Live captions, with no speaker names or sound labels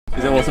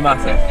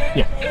automatic?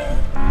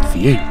 Yeah. For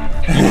you.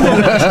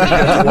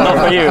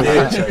 Not for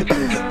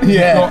you.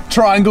 Yeah.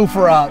 Triangle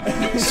for up,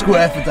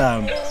 square for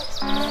down.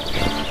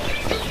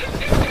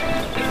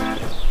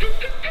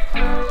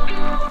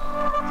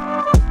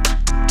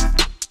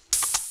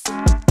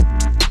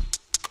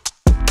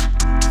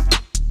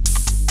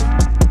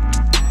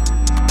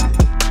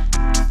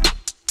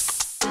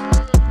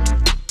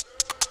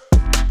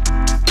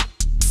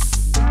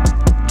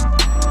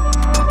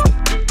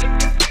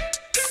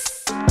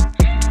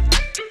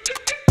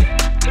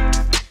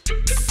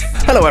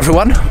 Hello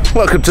everyone,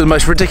 welcome to the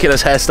most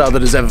ridiculous hairstyle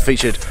that has ever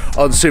featured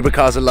on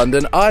Supercars in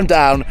London. I'm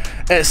down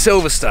at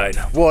Silverstone,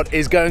 what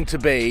is going to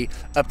be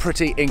a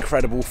pretty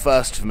incredible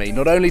first for me.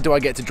 Not only do I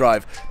get to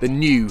drive the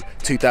new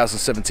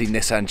 2017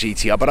 Nissan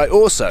GTR, but I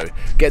also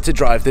get to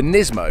drive the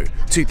Nismo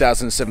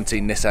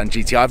 2017 Nissan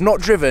GTR. I've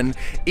not driven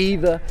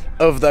either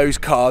of those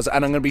cars, and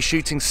I'm going to be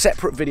shooting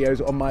separate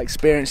videos on my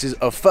experiences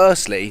of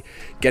firstly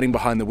getting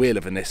behind the wheel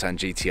of a Nissan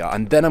GTR,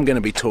 and then I'm going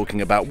to be talking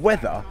about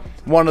whether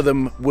one of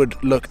them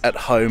would look at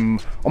home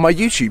on my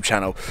YouTube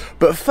channel.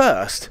 But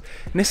first,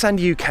 Nissan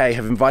UK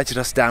have invited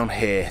us down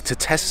here to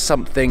test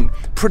something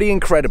pretty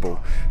incredible,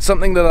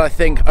 something that I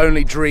think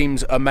only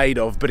dreams are made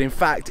of, but in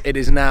fact it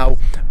is now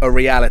a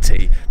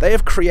reality. They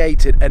have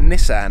created a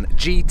Nissan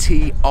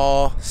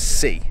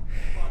GTR-C.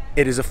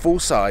 It is a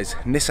full-size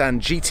Nissan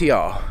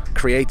GTR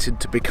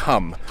created to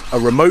become a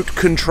remote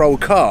control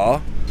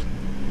car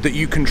that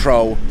you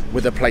control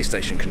with a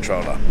PlayStation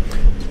controller.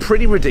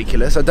 Pretty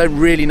ridiculous. I don't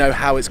really know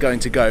how it's going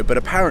to go, but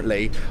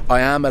apparently I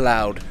am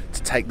allowed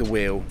to take the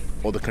wheel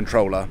or the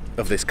controller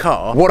of this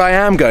car. What I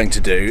am going to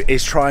do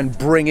is try and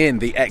bring in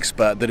the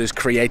expert that has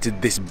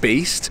created this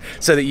beast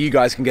so that you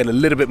guys can get a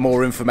little bit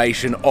more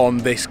information on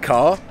this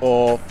car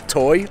or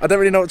toy. I don't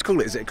really know what to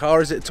call it. Is it a car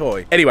or is it a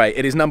toy? Anyway,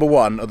 it is number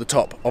one at the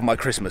top of my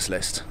Christmas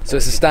list. So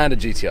it's a standard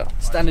GTR.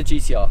 Standard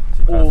GTR.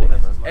 All,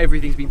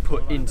 everything's been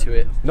put into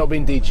it. Not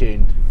been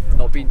detuned.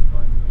 Not been...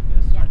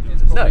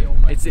 No,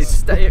 it's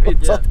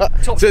top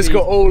so it's speed,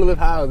 got all of the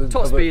power.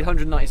 top speed,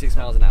 196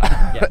 miles an hour.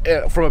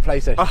 Yeah. From a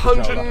PlayStation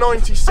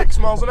 196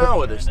 miles an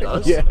hour this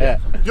does? Yeah.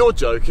 You're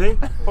joking?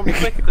 Probably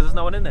quicker because there's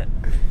no one in it.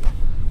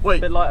 Wait,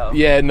 A bit lighter.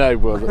 Yeah, no,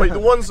 brother. wait, the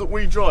ones that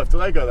we drive, do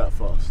they go that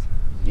fast?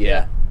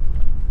 Yeah.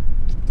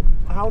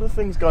 How do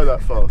things go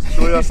that fast?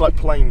 Surely that's like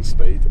plane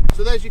speed.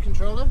 So there's your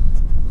controller.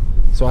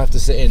 So I have to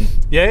sit in.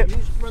 Yeah. You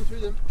just run through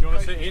them. Do you want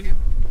to sit in?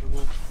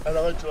 And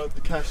I drive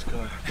the cash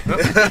car.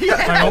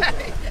 Hang on.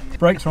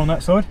 Brakes are on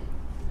that side.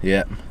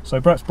 Yeah. So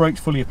Brat's brakes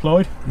fully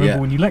applied. Remember, Yeah.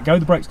 when you let go,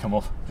 the brakes come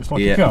off, just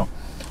like Yeah. your car.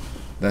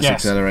 That's Yes.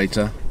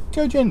 accelerator.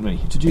 Go gently.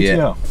 It's a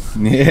GTR.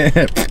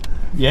 Yeah.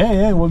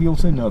 Yeah, well, you'll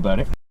soon know about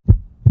it.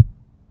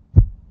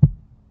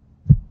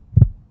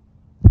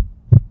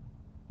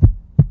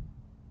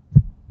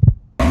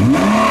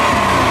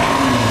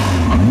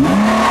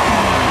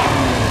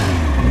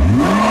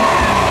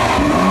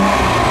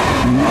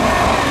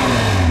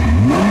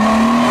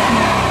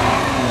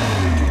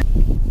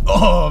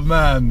 Oh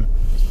man.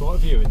 It's quite a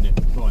view, isn't it?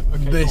 Right,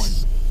 okay,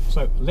 This. fine.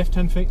 So, left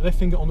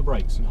finger on the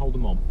brakes and hold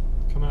them on.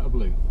 Come out of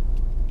blue.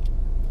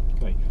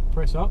 Okay,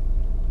 press up.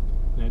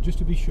 Now, just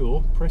to be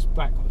sure, press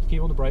back.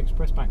 Keep on the brakes,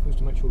 press backwards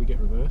to make sure we get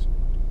reverse.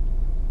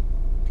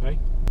 Okay,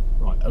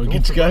 right. Are we Go good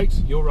on to for go?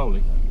 brakes, you're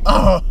rolling.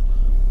 Oh.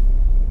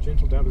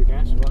 Gentle down to the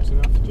gas, right, that's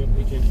enough.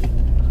 Gently, gently.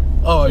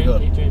 Oh my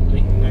Gently, god.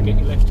 gently. Now get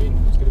your left in.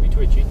 It's going to be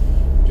twitchy.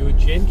 Do a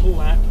gentle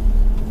lap,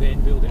 then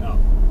build it up.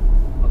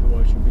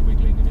 Otherwise, you'll be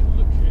wiggling and it'll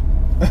look shit.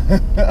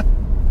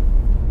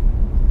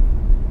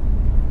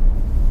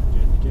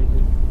 Gently,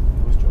 gently.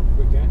 Nice job.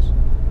 Quick gas.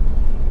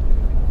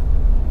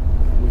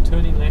 We're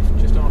turning left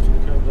just after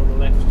the curves on the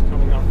left, just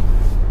coming up.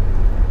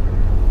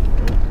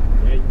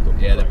 Yeah, you've got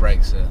Yeah, the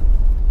brakes are.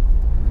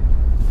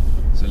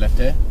 So left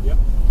here? Yep.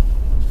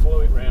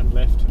 Follow it round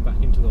left and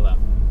back into the lap.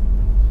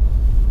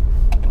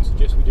 I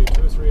suggest we do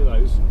 2 or 3 of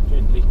those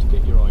gently to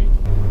get your eye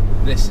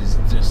in. This is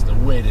just the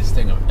weirdest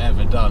thing I've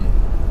ever done.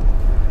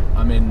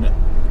 I'm in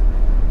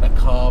a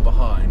car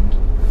behind,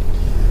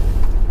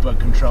 but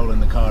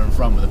controlling the car in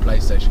front with a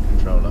PlayStation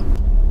controller.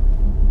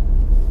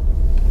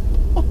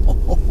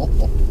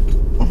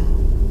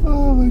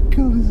 Oh my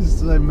god, this is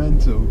so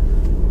mental.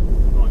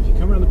 Right, if you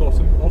come around the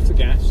bottom, off the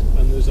gas,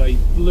 and there's a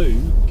blue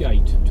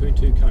gate between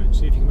 2 cones.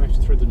 See if you can manage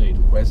to thread the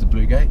needle. Where's the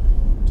blue gate?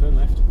 Turn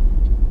left.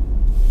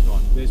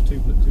 Right, there's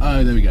two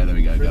Oh, there we go,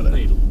 thread got the it.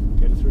 needle,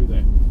 get it through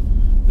there.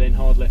 Then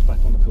hard left back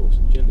on the course.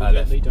 Gently, Left.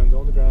 gently, don't go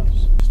on the grass.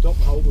 Stop,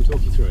 hold, we'll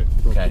talk you through it.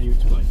 Rob, Okay. can you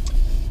explain?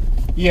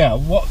 Yeah,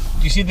 what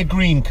do you see the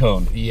green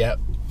cone? Yep.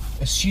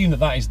 Assume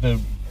that is the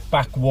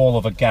back wall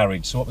of a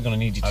garage. So what we're going to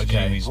need you to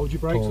Okay. do is Hold your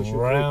brakes, or pull should we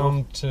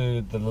round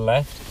to the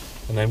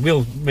left, and then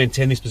we'll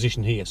maintain this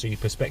position here, so your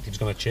perspective's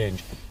going to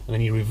change. And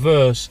then you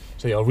reverse,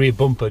 so your rear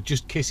bumper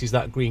just kisses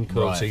that green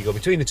cone. Right. So you go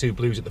between the 2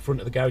 blues at the front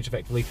of the garage,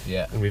 effectively,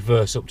 Yeah. and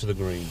reverse up to the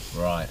green.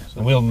 Right.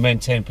 And we'll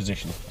maintain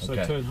position. So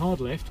Okay. turn hard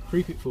left,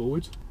 creep it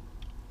forwards.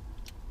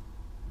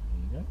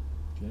 There you go.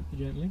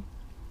 Gently, gently.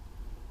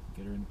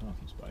 Get her in the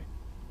parking space.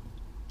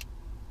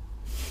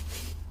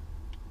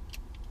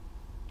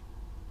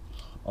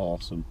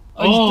 Awesome.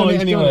 Oh, he's done it he's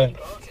done anyway.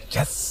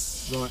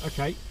 Yes. Right,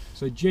 okay.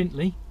 So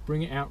gently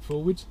bring it out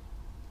forwards.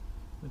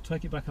 And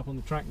take it back up on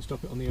the track and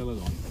stop it on the yellow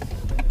line.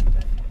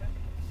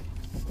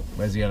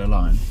 Where's the yellow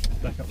line?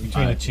 Back up.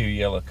 Between the two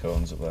yellow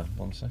cones up there.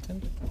 1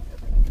 second.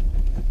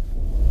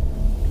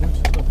 Point to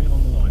stop it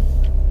on the line.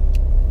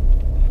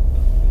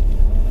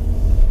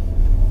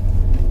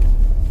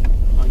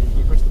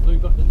 You press the blue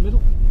button in the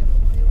middle.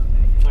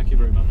 Thank you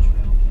very much.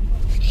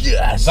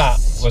 Yes. That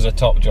was a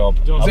top job.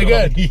 Was it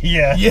good?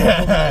 Yeah.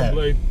 Yeah.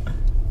 Blue.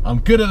 I'm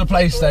good at the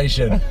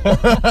PlayStation.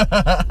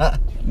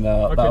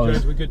 No, Okay, that James,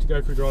 was we're good to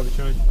go for a driver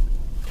change.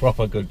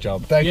 proper good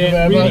job. Thank you Yeah,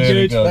 very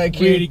really much. good. Thank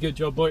you. Really good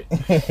job, boy.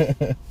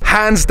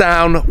 Hands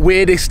down,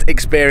 weirdest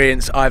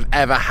experience I've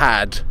ever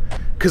had.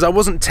 Because I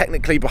wasn't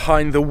technically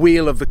behind the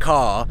wheel of the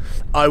car,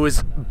 I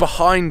was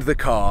behind the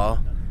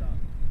car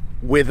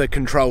with a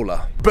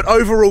controller. But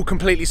overall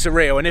completely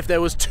surreal, and if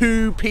there was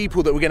two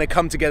people that were going to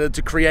come together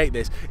to create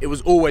this, it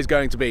was always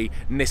going to be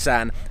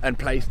Nissan and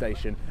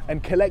PlayStation.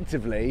 And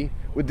collectively,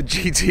 with the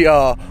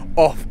GTR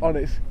off on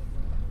its...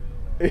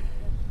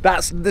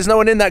 there's no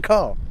one in that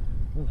car.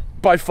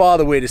 By far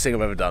the weirdest thing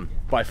I've ever done.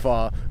 By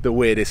far the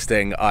weirdest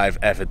thing I've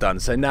ever done.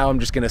 So now I'm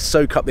just going to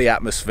soak up the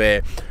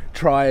atmosphere,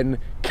 try and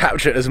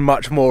capture as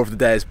much more of the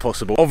day as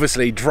possible.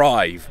 Obviously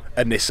drive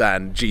a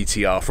Nissan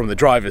GTR from the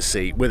driver's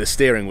seat with a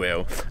steering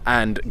wheel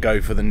and go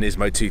for the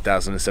Nismo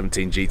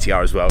 2017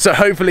 GTR as well. So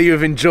hopefully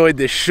you've enjoyed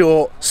this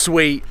short,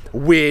 sweet,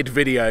 weird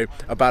video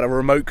about a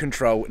remote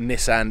control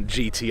Nissan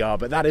GTR.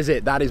 But that is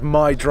it. That is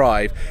my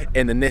drive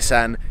in the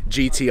Nissan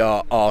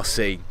GTR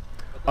RC.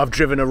 I've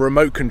driven a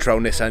remote control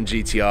Nissan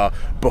GTR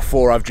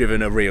before I've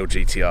driven a real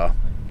GTR.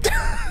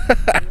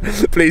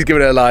 Please give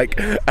it a like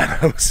and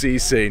I'll see you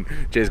soon.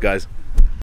 Cheers guys.